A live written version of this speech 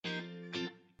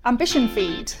Ambition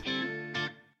Feed.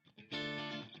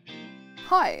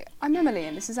 Hi, I'm Emily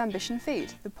and this is Ambition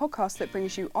Feed, the podcast that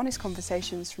brings you honest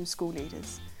conversations from school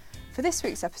leaders. For this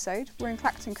week's episode, we're in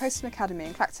Clacton Coastal Academy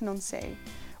in Clacton-on-Sea.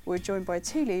 We're joined by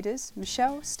two leaders,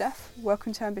 Michelle, Steph.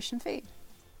 Welcome to Ambition Feed.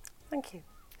 Thank you.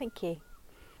 Thank you.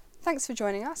 Thanks for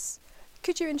joining us.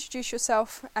 Could you introduce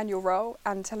yourself and your role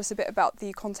and tell us a bit about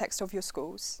the context of your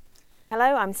schools?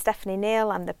 Hello, I'm Stephanie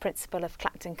Neal. I'm the principal of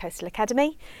Clacton Coastal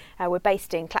Academy. We're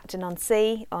based in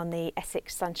Clacton-on-Sea on the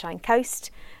Essex Sunshine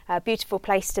Coast. A beautiful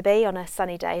place to be on a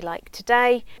sunny day like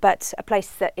today, but a place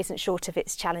that isn't short of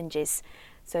its challenges.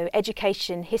 So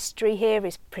education history here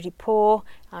is pretty poor,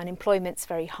 unemployment's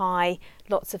very high,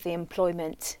 lots of the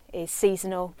employment is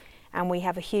seasonal, and we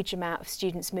have a huge amount of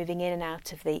students moving in and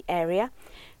out of the area.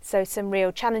 So some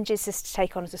real challenges is to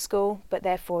take on as a school, but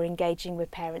therefore engaging with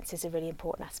parents is a really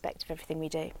important aspect of everything we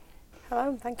do.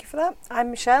 Hello, thank you for that. I'm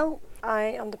Michelle. I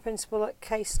am the principal at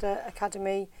Caister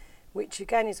Academy, which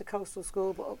again is a coastal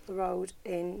school but up the road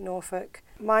in Norfolk.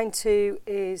 Mine too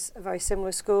is a very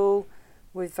similar school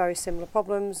with very similar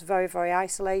problems, very, very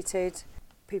isolated.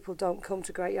 People don't come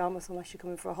to Great Yarmouth unless you're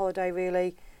coming for a holiday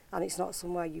really, and it's not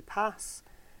somewhere you pass.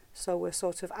 So we're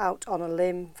sort of out on a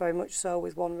limb, very much so,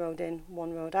 with one road in,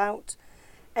 one road out.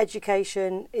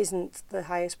 Education isn't the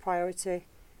highest priority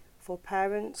for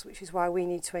parents, which is why we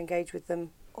need to engage with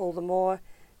them all the more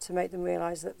to make them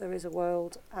realise that there is a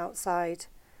world outside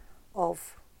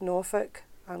of Norfolk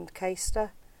and Caister.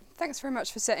 Thanks very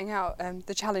much for setting out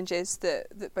the challenges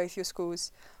that both your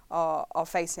schools are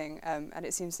facing, and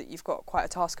it seems that you've got quite a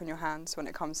task on your hands when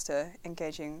it comes to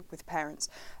engaging with parents.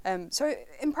 So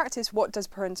in practice, what does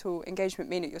parental engagement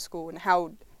mean at your school, and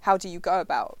how do you go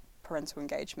about parental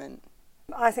engagement?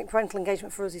 I think parental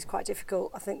engagement for us is quite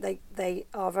difficult. I think they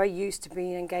are very used to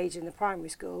being engaged in the primary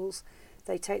schools.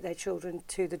 They take their children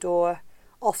to the door,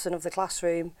 often of the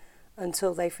classroom,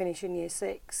 until they finish in year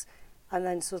 6, and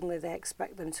then suddenly they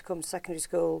expect them to come to secondary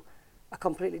school a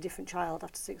completely different child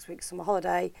after 6 weeks summer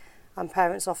holiday, and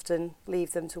parents often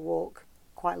leave them to walk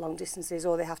quite long distances,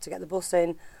 or they have to get the bus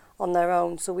in on their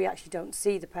own, so we actually don't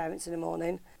see the parents in the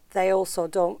morning. They also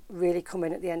don't really come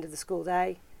in at the end of the school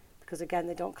day, because again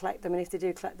they don't collect them, and if they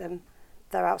do collect them,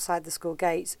 they're outside the school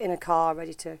gates in a car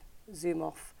ready to zoom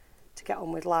off to get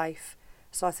on with life.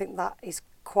 So I think that is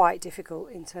quite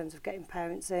difficult in terms of getting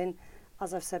parents in.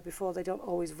 As I've said before, they don't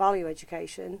always value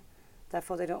education.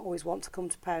 Therefore, they don't always want to come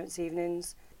to parents'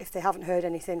 evenings. If they haven't heard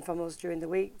anything from us during the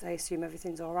week, they assume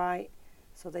everything's all right,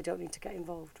 so they don't need to get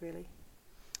involved, really.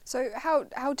 So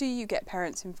how do you get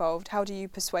parents involved? How do you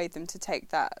persuade them to take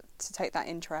that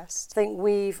interest? I think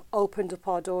we've opened up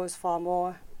our doors far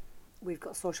more. We've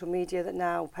got social media that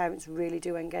now parents really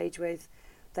do engage with.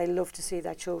 They love to see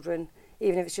their children,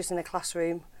 even if it's just in a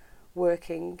classroom,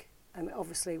 working.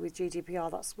 Obviously with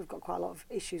GDPR we've got quite a lot of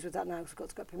issues with that now, because we've got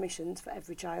to get permissions for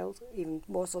every child, even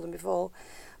more so than before,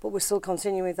 but we're still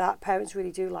continuing with that. Parents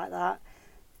really do like that.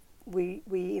 We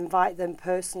invite them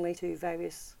personally to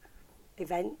various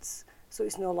events, so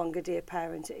it's no longer dear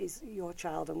parent, it is your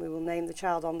child, and we will name the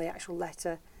child on the actual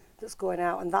letter that's going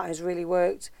out, and that has really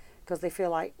worked because they feel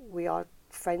like we are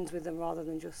friends with them rather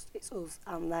than just it's us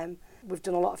and them. We've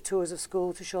done a lot of tours of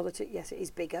school to show that it is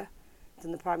bigger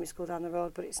than the primary school down the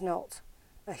road, but it's not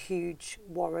a huge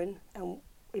warren, and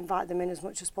invite them in as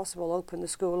much as possible, open the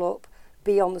school up,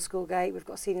 be on the school gate. We've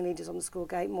got senior leaders on the school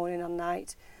gate morning and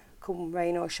night, come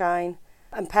rain or shine,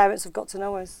 and parents have got to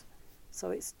know us, so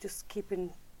it's just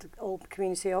keeping the old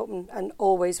community open and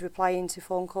always replying to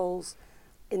phone calls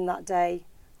in that day.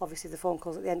 Obviously the phone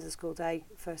calls at the end of the school day,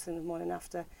 first thing in the morning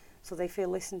after, so they feel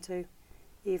listened to,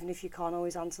 even if you can't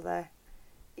always answer their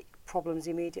problems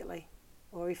immediately,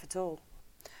 or if at all.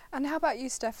 And how about you,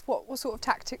 Steph? What sort of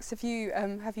tactics have you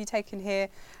taken here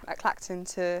at Clacton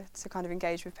to kind of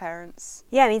engage with parents?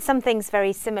 Yeah, I mean, some things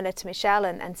very similar to Michelle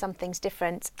and some things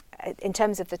different. In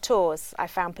terms of the tours, I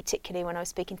found particularly when I was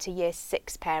speaking to year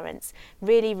 6 parents,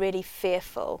 really, really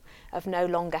fearful of no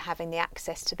longer having the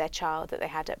access to their child that they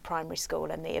had at primary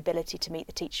school and the ability to meet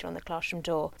the teacher on the classroom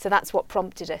door. So that's what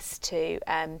prompted us to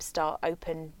start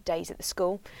open days at the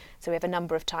school. So we have a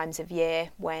number of times of year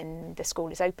when the school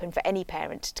is open for any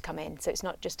parent to come in. So it's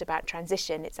not just about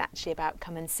transition, it's actually about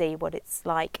come and see what it's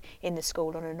like in the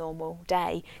school on a normal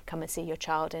day, come and see your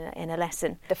child in a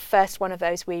lesson. The first one of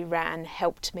those we ran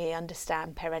helped me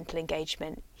understand parental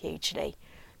engagement hugely,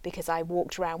 because I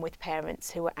walked around with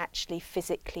parents who were actually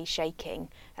physically shaking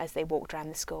as they walked around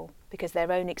the school, because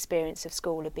their own experience of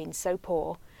school had been so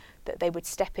poor that they would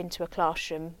step into a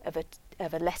classroom of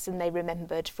a lesson they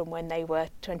remembered from when they were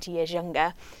 20 years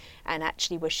younger and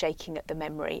actually were shaking at the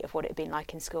memory of what it had been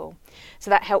like in school.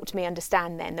 So that helped me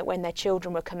understand then that when their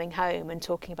children were coming home and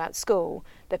talking about school,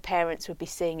 the parents would be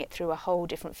seeing it through a whole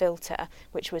different filter,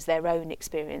 which was their own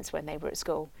experience when they were at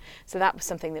school. So that was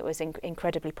something that was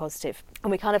incredibly positive.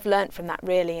 And we kind of learnt from that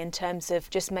really in terms of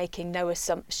just making no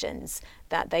assumptions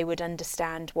that they would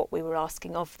understand what we were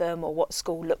asking of them or what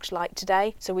school looked like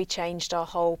today. So we changed our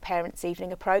whole parents'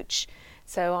 evening approach.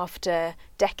 So after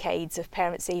decades of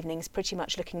parents' evenings pretty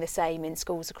much looking the same in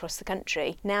schools across the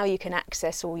country, now you can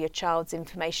access all your child's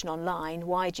information online.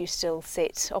 Why do you still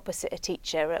sit opposite a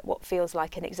teacher at what feels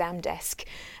like an exam desk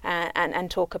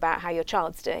and talk about how your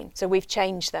child's doing? So we've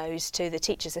changed those to the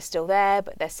teachers are still there,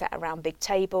 but they're sat around big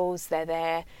tables. They're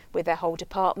there with their whole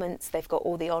departments. They've got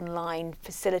all the online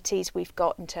facilities we've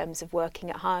got in terms of working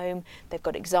at home. They've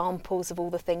got examples of all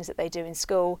the things that they do in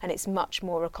school, and it's much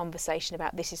more a conversation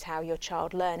about this is how your child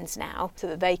learns now, so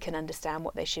that they can understand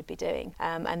what they should be doing.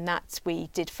 And that's we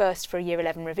did first for a Year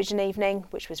 11 revision evening,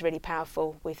 which was really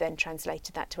powerful. We've then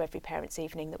translated that to every parents'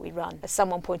 evening that we run. As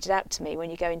someone pointed out to me,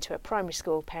 when you go into a primary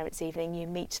school parents' evening, you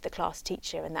meet the class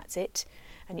teacher and that's it.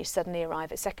 And you suddenly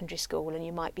arrive at secondary school and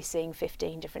you might be seeing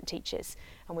 15 different teachers.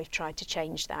 And we've tried to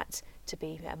change that to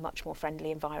be a much more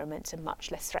friendly environment and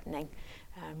much less threatening,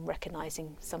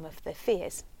 recognising some of the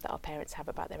fears that our parents have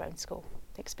about their own school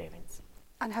experience.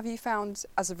 And have you found,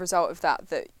 as a result of that,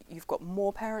 that you've got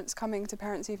more parents coming to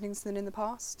parents' evenings than in the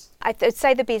past? I'd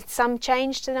say there'd been some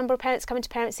change to the number of parents coming to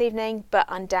parents' evening, but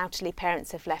undoubtedly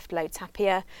parents have left loads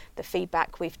happier. The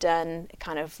feedback we've done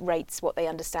kind of rates what they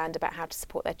understand about how to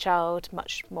support their child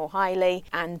much more highly,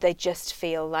 and they just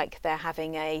feel like they're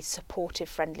having a supportive,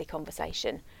 friendly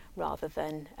conversation rather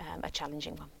than a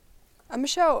challenging one. And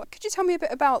Michelle, could you tell me a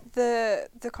bit about the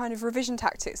kind of revision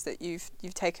tactics that you've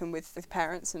taken with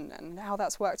parents and how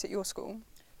that's worked at your school?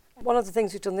 One of the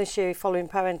things we've done this year, following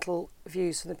parental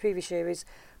views from the previous year, is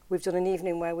we've done an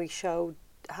evening where we showed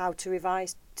how to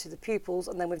revise to the pupils,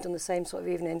 and then we've done the same sort of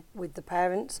evening with the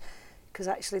parents, because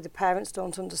actually the parents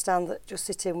don't understand that just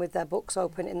sitting with their books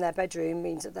open in their bedroom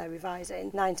means that they're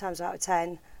revising. 9 times out of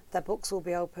 10, their books will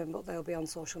be open, but they'll be on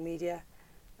social media.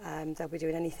 They'll be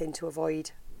doing anything to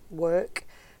avoid work.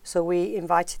 So we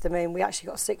invited them in. We actually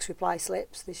got 6 reply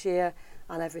slips this year,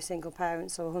 and every single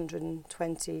parent, so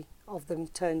 120 of them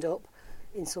turned up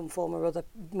in some form or other.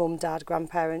 Mum, dad,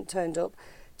 grandparent turned up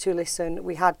to listen.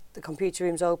 We had the computer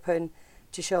rooms open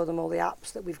to show them all the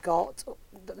apps that we've got,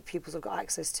 that the pupils have got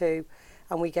access to,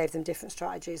 and we gave them different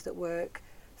strategies that work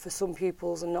for some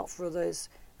pupils and not for others,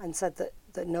 and said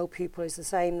that no pupil is the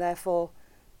same, therefore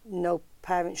no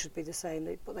parent should be the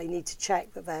same, but they need to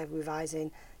check that they're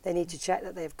revising. They need to check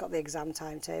that they've got the exam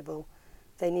timetable.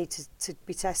 They need to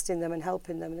be testing them and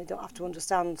helping them, and they don't have to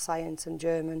understand science and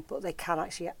German, but they can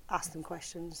actually ask them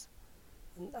questions.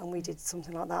 And we did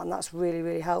something like that, and that's really,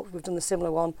 really helped. We've done a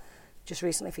similar one just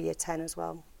recently for Year 10 as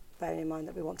well, bearing in mind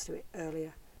that we want to do it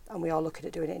earlier. And we are looking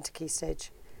at doing it into Key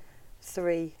Stage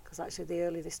 3, because actually the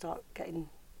earlier they start getting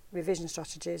revision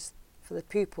strategies for the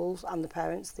pupils and the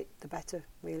parents, the better,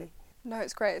 really. No,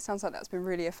 it's great. It sounds like that's been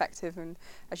really effective, and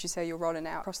as you say, you're rolling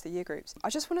out across the year groups.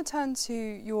 I just want to turn to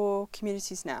your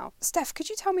communities now. Steph, could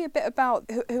you tell me a bit about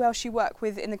who else you work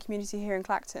with in the community here in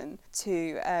Clacton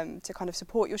to kind of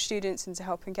support your students and to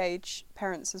help engage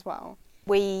parents as well?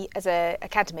 We, as an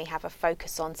academy, have a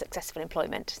focus on successful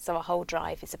employment. So our whole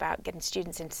drive is about getting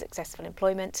students into successful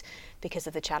employment because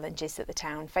of the challenges that the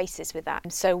town faces with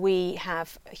that. So we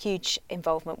have a huge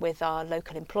involvement with our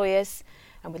local employers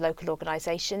and with local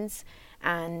organisations.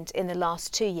 And in the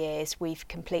last 2 years, we've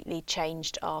completely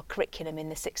changed our curriculum in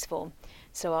the sixth form.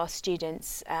 So our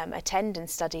students attend and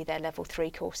study their level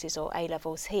 3 courses or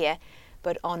A-levels here,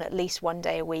 but on at least 1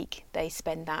 day a week, they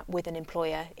spend that with an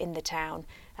employer in the town,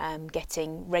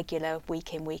 getting regular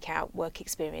week in, week out work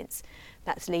experience.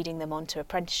 That's leading them onto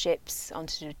apprenticeships,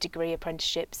 onto degree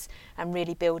apprenticeships, and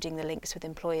really building the links with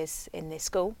employers in their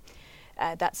school.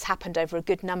 That's happened over a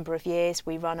good number of years.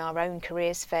 We run our own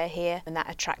careers fair here, and that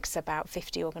attracts about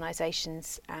 50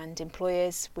 organisations and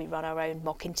employers. We run our own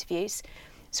mock interviews.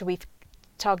 So we've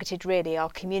targeted really our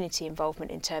community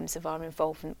involvement in terms of our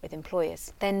involvement with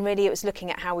employers. Then really it was looking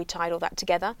at how we tied all that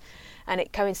together, and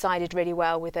it coincided really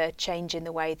well with a change in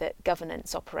the way that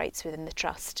governance operates within the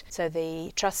trust. So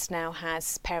the trust now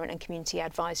has parent and community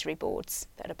advisory boards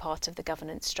that are part of the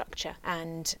governance structure,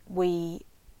 and we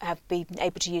have been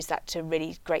able to use that to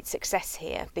really great success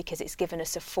here, because it's given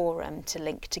us a forum to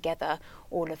link together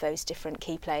all of those different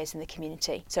key players in the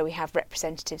community. So we have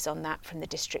representatives on that from the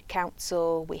district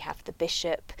council, we have the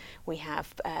bishop, we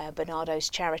have Bernardo's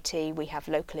charity, we have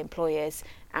local employers,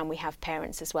 and we have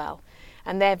parents as well.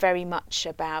 And they're very much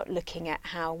about looking at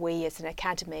how we as an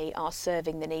academy are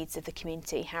serving the needs of the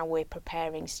community, how we're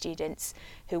preparing students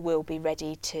who will be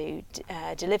ready to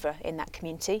deliver in that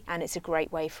community. And it's a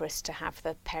great way for us to have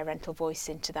the parental voice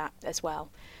into that as well.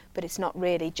 But it's not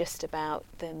really just about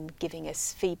them giving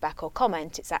us feedback or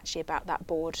comment, it's actually about that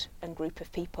board and group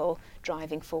of people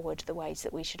driving forward the ways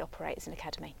that we should operate as an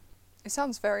academy. It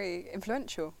sounds very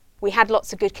influential. We had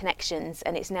lots of good connections,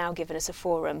 and it's now given us a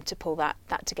forum to pull that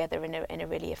together in a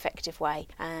really effective way,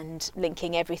 and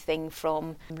linking everything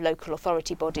from local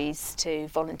authority bodies to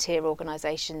volunteer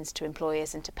organisations to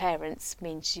employers and to parents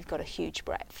means you've got a huge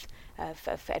breadth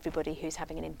for everybody who's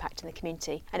having an impact in the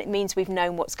community. And it means we've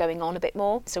known what's going on a bit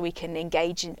more, so we can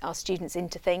engage our students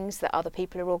into things that other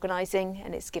people are organising,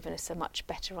 and it's given us a much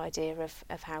better idea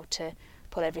of how to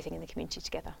pull everything in the community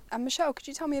together. And Michelle, could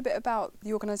you tell me a bit about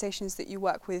the organisations that you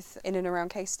work with in and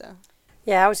around Caister?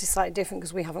 Yeah, ours is slightly different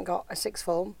because we haven't got a sixth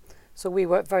form. So we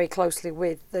work very closely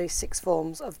with the sixth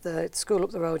forms of the school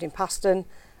up the road in Paston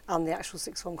and the actual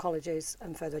sixth form colleges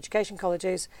and further education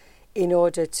colleges in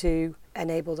order to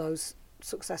enable those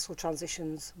successful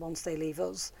transitions once they leave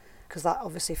us. Because that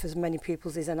obviously for many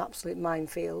pupils is an absolute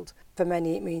minefield. For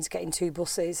many it means getting 2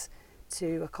 buses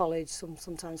to a college,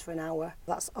 sometimes for an hour.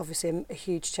 That's obviously a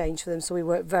huge change for them, so we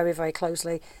work very, very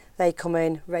closely. They come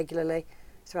in regularly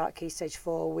throughout Key Stage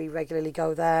 4, we regularly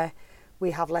go there.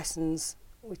 We have lessons,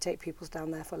 we take pupils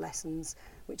down there for lessons,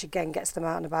 which again gets them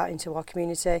out and about into our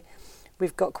community.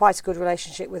 We've got quite a good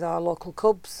relationship with our local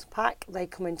Cubs pack. They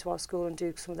come into our school and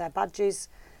do some of their badges,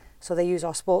 so they use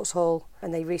our sports hall,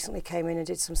 and they recently came in and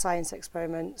did some science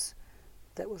experiments.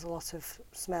 There was a lot of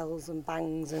smells and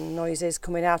bangs and noises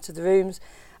coming out of the rooms,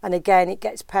 and again it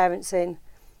gets parents in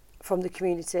from the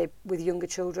community with younger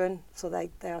children, so they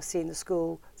are seeing the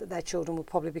school that their children will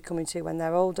probably be coming to when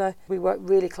they're older. We work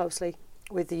really closely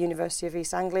with the University of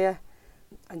East Anglia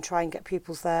and try and get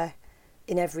pupils there.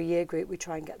 In every year group we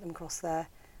try and get them across there,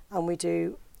 and we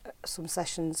do some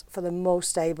sessions for the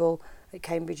most able at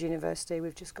Cambridge University.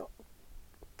 We've just got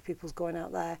pupils going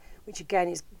out there, which again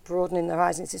is broadening their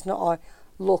horizons. It's not our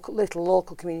little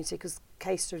local community, because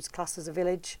Caister is classed as a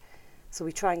village, so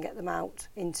we try and get them out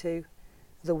into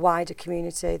the wider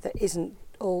community that isn't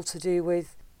all to do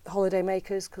with holiday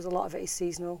makers, because a lot of it is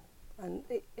seasonal, and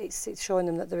it's showing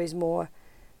them that there is more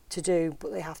to do,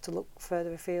 but they have to look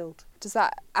further afield. Does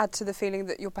that add to the feeling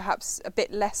that you're perhaps a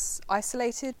bit less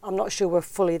isolated? I'm not sure we're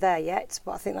fully there yet,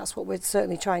 but I think that's what we're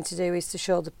certainly trying to do, is to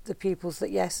show the pupils that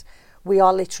yes, we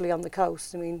are literally on the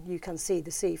coast. I mean, you can see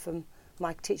the sea from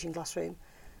my teaching classroom,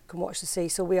 can watch the sea,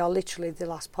 so we are literally the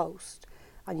last post,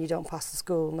 and you don't pass the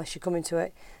school unless you come into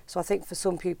it. So I think for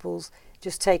some pupils,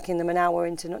 just taking them an hour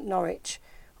into Norwich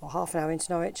or half an hour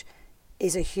into Norwich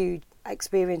is a huge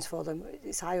experience for them.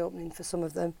 It's eye-opening for some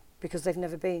of them because they've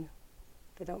never been.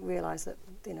 They don't realise that,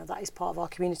 you know, that is part of our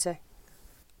community.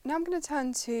 Now I'm going to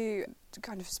turn to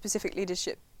kind of specific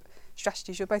leadership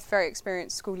strategies. You're both very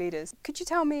experienced school leaders. Could you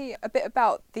tell me a bit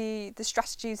about the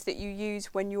strategies that you use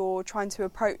when you're trying to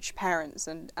approach parents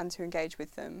and to engage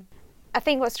with them? I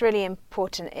think what's really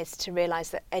important is to realise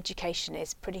that education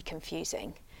is pretty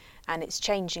confusing and it's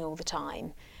changing all the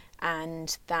time,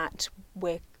 and that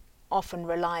we're often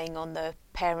relying on the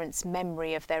parents'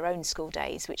 memory of their own school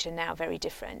days, which are now very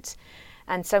different.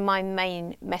 And so my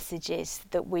main message is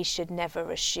that we should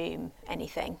never assume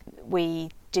anything. We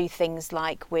do things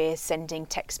like we're sending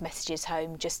text messages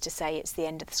home just to say it's the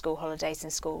end of the school holidays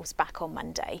and school's back on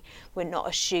Monday. We're not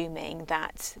assuming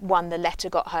that 1, the letter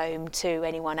got home, 2,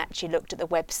 anyone actually looked at the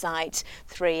website,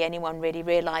 3, anyone really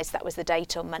realised that was the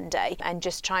date on Monday, and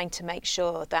just trying to make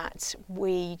sure that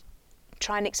we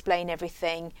try and explain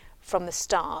everything from the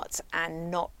start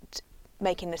and not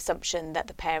making an assumption that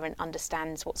the parent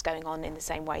understands what's going on in the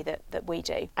same way that we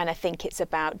do. And I think it's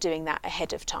about doing that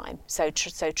ahead of time. So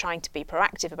trying to be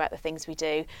proactive about the things we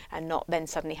do and not then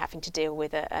suddenly having to deal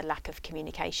with a lack of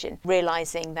communication.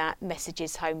 Realising that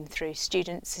messages home through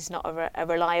students is not a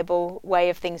reliable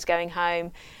way of things going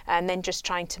home. And then just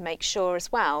trying to make sure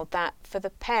as well that for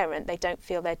the parent, they don't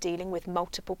feel they're dealing with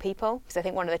multiple people. Because I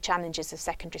think one of the challenges of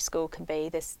secondary school can be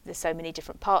there's so many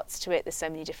different parts to it, there's so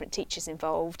many different teachers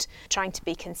involved. Trying trying to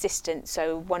be consistent.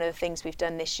 So one of the things we've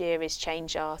done this year is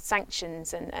change our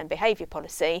sanctions and behaviour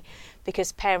policy,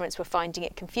 because parents were finding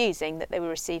it confusing that they were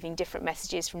receiving different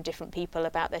messages from different people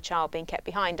about their child being kept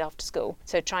behind after school.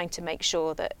 So trying to make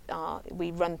sure that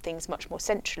we run things much more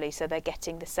centrally so they're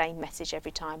getting the same message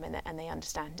every time and they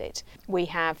understand it. We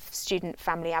have student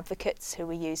family advocates who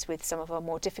we use with some of our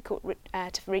more difficult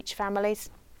to reach families.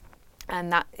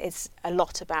 And that is a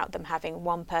lot about them having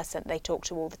one person they talk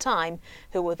to all the time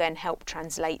who will then help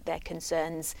translate their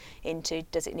concerns into,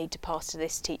 does it need to pass to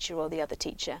this teacher or the other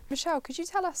teacher? Michelle, could you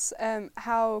tell us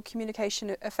how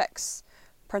communication affects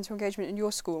parental engagement in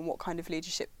your school and what kind of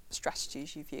leadership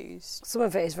strategies you've used? Some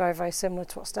of it is very, very similar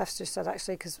to what Steph's just said,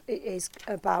 actually, because it is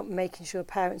about making sure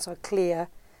parents are clear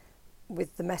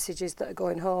with the messages that are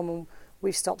going home. And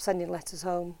we've stopped sending letters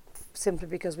home simply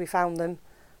because we found them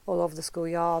all over the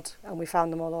schoolyard and we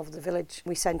found them all over the village.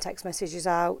 We send text messages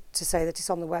out to say that it's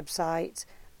on the website.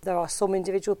 There are some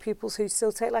individual pupils who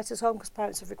still take letters home because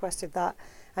parents have requested that.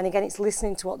 And again, it's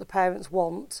listening to what the parents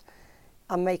want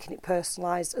and making it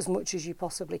personalised as much as you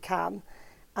possibly can.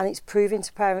 And it's proving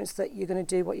to parents that you're going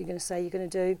to do what you're going to say you're going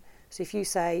to do. So if you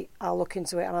say, I'll look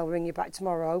into it and I'll ring you back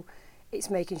tomorrow,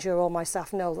 it's making sure all my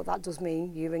staff know that that does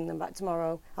mean you ring them back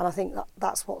tomorrow. And I think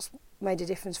that's what's made a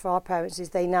difference for our parents, is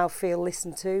they now feel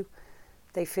listened to.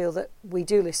 They feel that we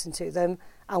do listen to them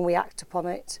and we act upon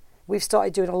it. We've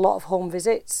started doing a lot of home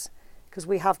visits because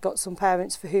we have got some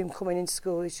parents for whom coming into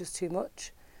school is just too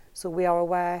much. So we are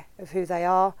aware of who they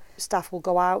are. Staff will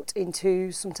go out in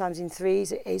 2s, sometimes in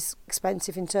 3s. It is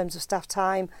expensive in terms of staff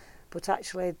time, but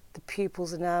actually the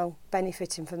pupils are now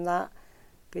benefiting from that,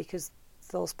 because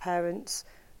those parents,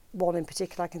 one in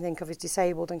particular I can think of, is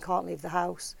disabled and can't leave the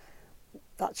house.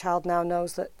 That child now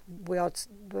knows that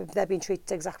they're being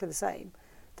treated exactly the same.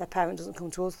 Their parent doesn't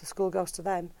come to us, the school goes to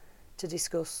them to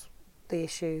discuss the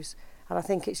issues. And I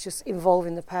think it's just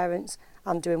involving the parents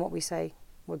and doing what we say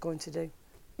we're going to do.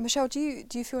 Michelle, do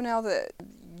you feel now that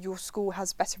your school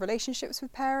has better relationships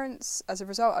with parents as a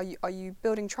result? Are you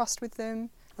building trust with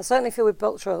them? I certainly feel we've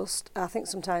built trust. I think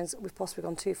sometimes we've possibly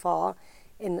gone too far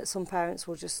in that some parents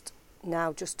will just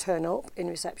turn up in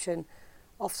reception,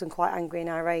 often quite angry and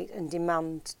irate, and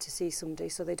demand to see somebody,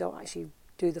 so they don't actually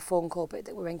do the phone call bit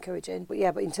that we're encouraging. But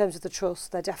in terms of the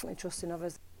trust, they're definitely trusting of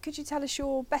us. Could you tell us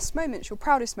your best moments, your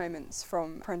proudest moments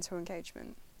from parental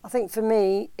engagement? I think for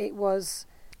me it was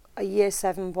a Year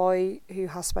 7 boy who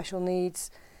has special needs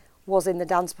was in the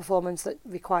dance performance that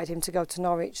required him to go to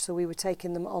Norwich, so we were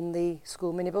taking them on the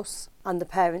school minibus, and the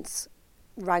parents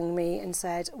rang me and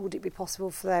said, would it be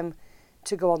possible for them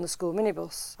to go on the school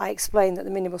minibus? I explained that the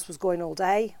minibus was going all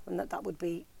day and that would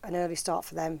be an early start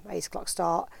for them, 8 o'clock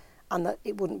start, and that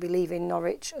it wouldn't be leaving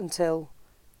Norwich until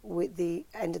with the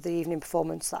end of the evening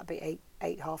performance. That'd be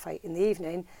 8:30 in the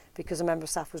evening, because a member of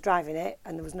staff was driving it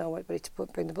and there was nobody to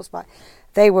bring the bus back.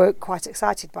 They were quite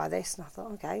excited by this, and I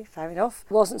thought, okay, fair enough.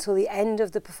 It wasn't until the end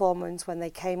of the performance when they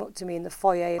came up to me in the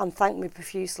foyer and thanked me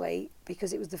profusely,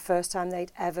 because it was the first time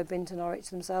they'd ever been to Norwich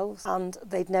themselves, and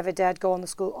they'd never dared go on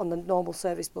the normal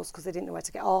service bus because they didn't know where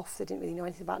to get off. They didn't really know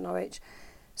anything about Norwich.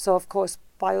 So of course,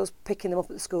 by us picking them up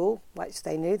at the school, which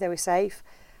they knew they were safe,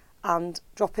 and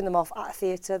dropping them off at a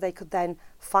theatre, they could then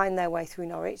find their way through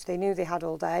Norwich. They knew they had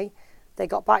all day. They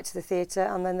got back to the theatre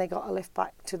and then they got a lift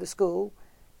back to the school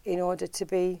in order to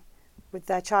be with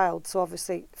their child. So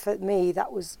obviously for me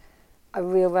that was a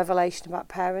real revelation about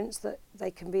parents, that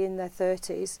they can be in their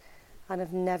 30s and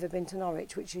have never been to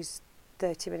Norwich, which is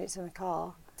 30 minutes in a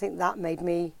car. I think that made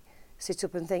me sit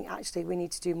up and think, actually we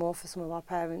need to do more for some of our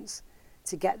parents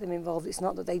to get them involved. It's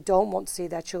not that they don't want to see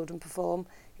their children perform,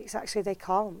 it's actually they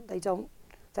can't.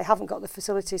 They haven't got the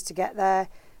facilities to get there.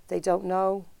 They don't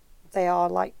know. They are,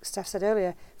 like Steph said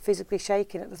earlier, physically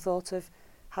shaking at the thought of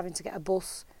having to get a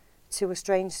bus to a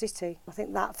strange city. I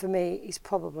think that for me is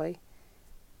probably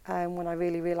when I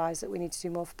really realised that we need to do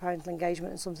more for parental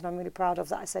engagement, and something I'm really proud of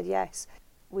that I said yes.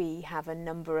 We have a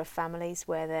number of families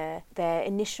where their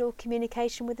initial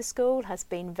communication with the school has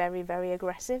been very, very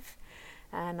aggressive.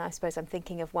 And I suppose I'm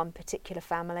thinking of one particular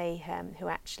family who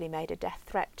actually made a death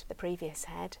threat to the previous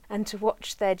head. And to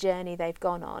watch their journey they've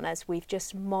gone on, as we've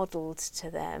just modelled to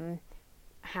them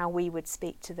how we would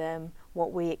speak to them,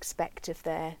 what we expect of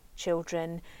their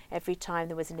children. Every time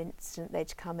there was an incident,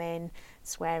 they'd come in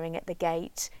swearing at the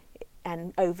gate,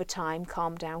 and over time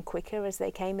calm down quicker as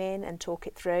they came in and talk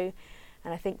it through.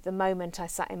 And I think the moment I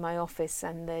sat in my office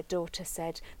and the daughter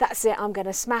said, "That's it, I'm going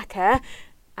to smack her,"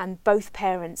 and both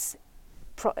parents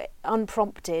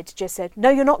unprompted just said,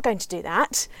 "No, you're not going to do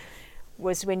that,"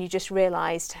 was when you just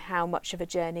realised how much of a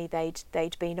journey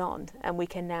they'd been on. And we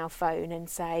can now phone and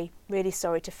say, really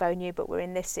sorry to phone you, but we're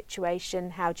in this situation.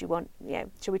 How do you want,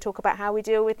 shall we talk about how we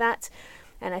deal with that?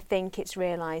 And I think it's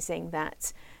realising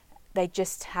that they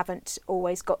just haven't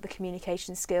always got the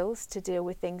communication skills to deal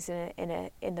with things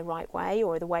in the right way,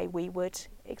 or the way we would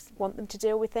want them to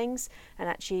deal with things. And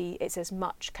actually it's as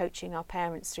much coaching our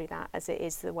parents through that as it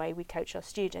is the way we coach our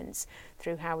students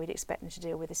through how we'd expect them to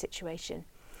deal with a situation.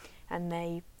 And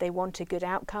they want a good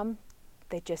outcome,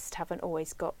 they just haven't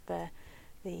always got the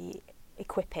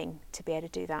equipping to be able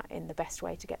to do that in the best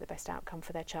way to get the best outcome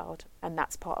for their child, and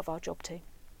that's part of our job too.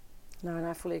 No, and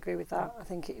I fully agree with that. I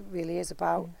think it really is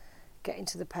about getting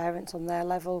to the parents on their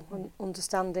level and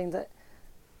understanding that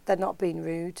they're not being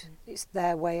rude, it's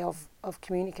their way of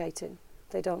communicating.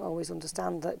 They don't always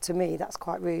understand that. To me, that's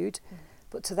quite rude,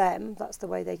 but to them, that's the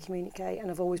way they communicate,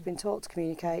 and I've always been taught to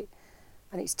communicate.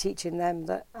 And it's teaching them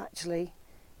that actually,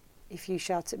 if you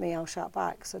shout at me, I'll shout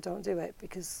back. So don't do it,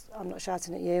 because I'm not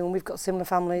shouting at you. And we've got similar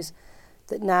families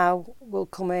that now will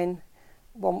come in.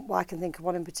 I can think of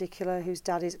one in particular whose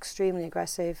dad is extremely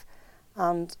aggressive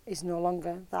and is no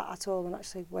longer that at all. And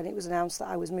actually, when it was announced that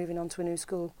I was moving on to a new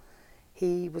school,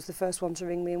 he was the first one to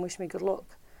ring me and wish me good luck,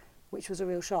 which was a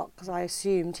real shock, because I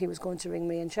assumed he was going to ring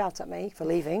me and shout at me for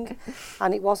leaving.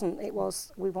 And it wasn't. It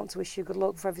was, we want to wish you good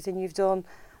luck for everything you've done.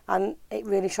 And it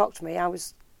really shocked me. I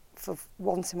was, for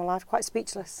once in my life, quite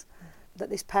speechless that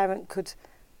this parent could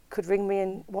ring me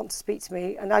and want to speak to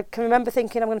me. And I can remember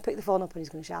thinking, I'm going to pick the phone up and he's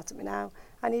going to shout at me now.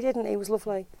 And he didn't. He was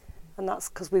lovely. And that's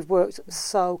because we've worked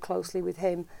so closely with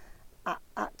him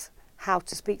at how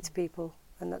to speak to people,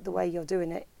 and that the way you're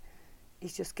doing it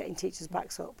is just getting teachers'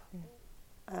 backs up.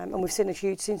 And we've seen a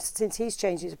huge, since he's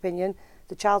changed his opinion,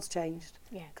 the child's changed.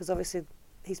 Because obviously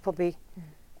he's probably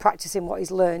practising what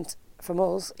he's learned from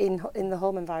us in the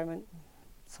home environment.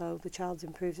 So the child's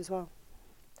improved as well.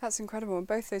 That's incredible, and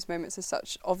both those moments are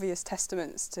such obvious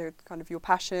testaments to kind of your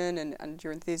passion and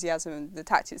your enthusiasm and the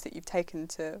tactics that you've taken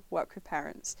to work with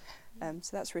parents.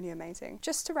 So that's really amazing.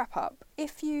 Just to wrap up,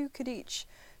 if you could each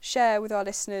share with our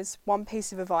listeners one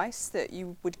piece of advice that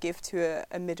you would give to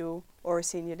a middle or a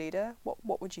senior leader,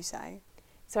 what would you say?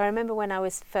 So I remember when I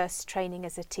was first training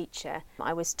as a teacher,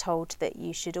 I was told that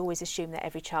you should always assume that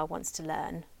every child wants to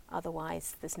learn,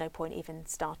 otherwise there's no point even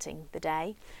starting the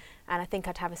day. And I think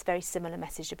I'd have a very similar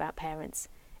message about parents.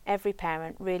 Every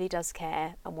parent really does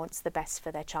care and wants the best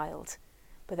for their child,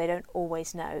 but they don't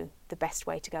always know the best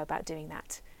way to go about doing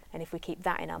that. And if we keep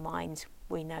that in our mind,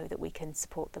 we know that we can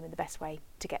support them in the best way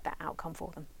to get that outcome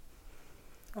for them.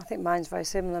 I think mine's very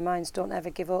similar. Mine's don't ever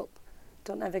give up.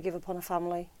 Don't ever give up on a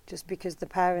family just because the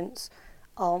parents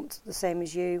aren't the same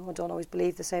as you or don't always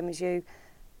believe the same as you.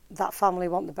 That family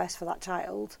want the best for that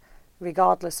child,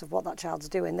 regardless of what that child's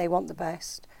doing. They want the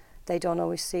best. They don't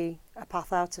always see a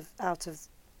path out of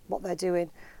what they're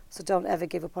doing. So don't ever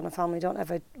give up on a family. Don't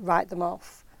ever write them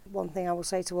off. One thing I will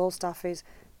say to all staff is,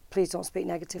 please don't speak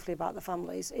negatively about the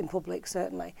families, in public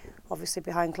certainly. Obviously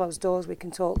behind closed doors we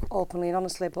can talk openly and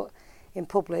honestly, but in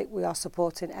public we are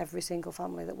supporting every single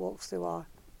family that walks through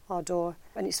our door.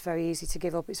 And it's very easy to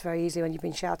give up. It's very easy when you've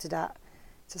been shouted at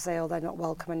to say, oh, they're not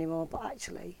welcome anymore. But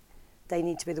actually they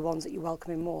need to be the ones that you're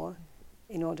welcoming more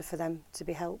in order for them to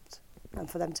be helped and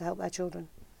for them to help their children.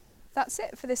 That's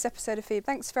it for this episode of Feed.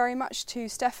 Thanks very much to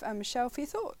Steph and Michelle for your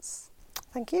thoughts.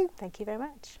 Thank you. Thank you very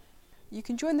much. You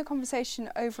can join the conversation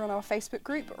over on our Facebook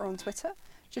group or on Twitter.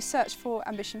 Just search for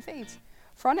Ambition Feed.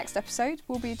 For our next episode,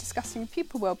 we'll be discussing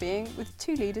pupil wellbeing with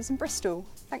 2 leaders in Bristol.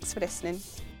 Thanks for listening.